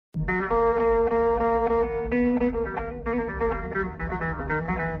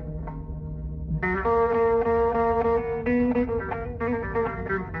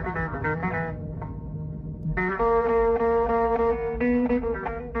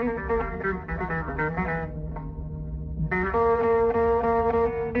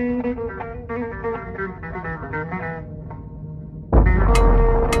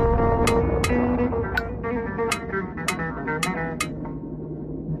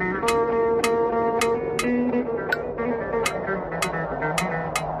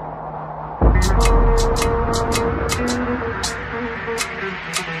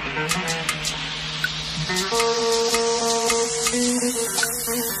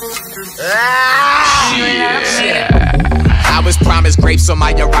I was promised grapes on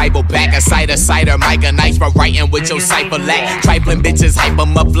my arrival back. A cider, Micah nice for writing with your cipher lack. Trifling bitches hype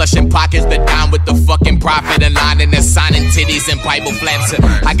 'em up, flushing pockets, but down with the fucking profit and lining and signing titties and Bible flaps.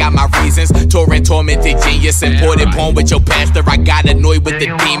 I got my reasons, tormented genius, imported porn with your pastor. I got annoyed with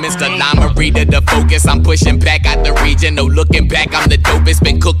the demons, the llama reader, the focus. I'm pushing back out the region, no looking back. I'm the dopest,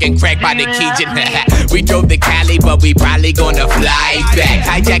 been cooking crack by the Keegan. We drove to Cali, but we probably gonna fly back.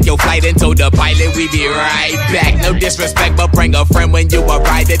 Hijack your flight and told the pilot we be right back. No disrespect, but bring a friend when you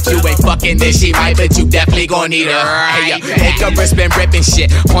arrive. If you ain't fucking, then she might, but you definitely gon' need her. Hey, Icarus been ripping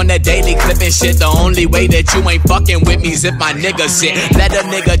shit on the daily, clipping shit. The only way that you ain't fucking with me is if my nigga shit. Let a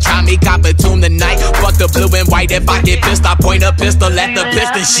nigga try me, cop a tune tonight. Fuck the blue and white. If I get pissed, I point a pistol at the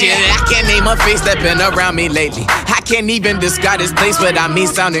piston shit. I can't name a face that been around me lately. I can't even describe this place without me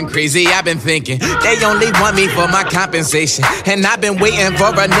sounding crazy. I've been thinking they only want me for my compensation, and I've been waiting for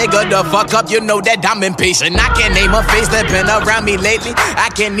a nigga to fuck up. You know that I'm impatient. I can't name a face that been around me lately. I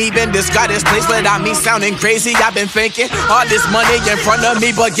can't even describe this place without me sounding crazy. I've been thinking all this money in front of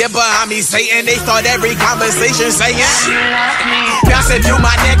me, but get behind me, Satan. They start every conversation saying, bounce if you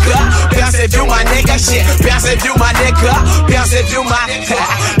my nigga, bounce if you my nigga, shit. Bounce if you my nigga, bounce if you my,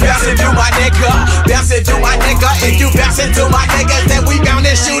 bounce if you my nigga, bounce if you my nigga. If you bounce into my niggas, then we bound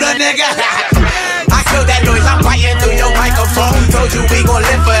to shoot a nigga. I feel that noise, I'm biting through your microphone. Told you we gon'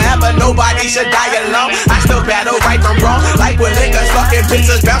 live forever, nobody should die alone. I still battle right from wrong, like when niggas fucking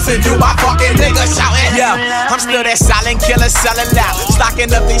bitches bouncing through my fucking niggas shouting. Yeah, I'm still that silent killer selling out,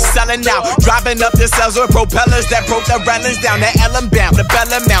 stocking up, they selling out, driving up the cells with propellers that broke the railings down. That Ellen bound, the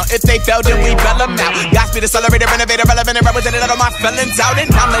bell amount. If they fell, then we bell them out. Got speed, accelerator, renovator, relevant, and represented all of my felons out.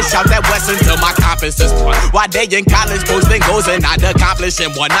 And I'ma shout that West until my compass is torn. While they in college, posting goals and not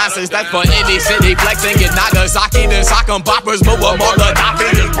accomplishing one nonsense. That's for any city flexing in Nagasaki, then sock 'em boppers, but we're more than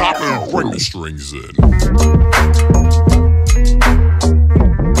nothing is popping. Bring the strings in.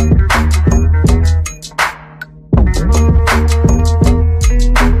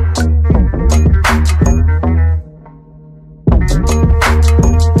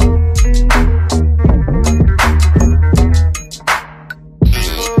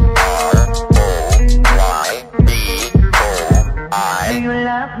 Do you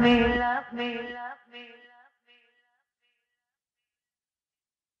love me, love me, love me?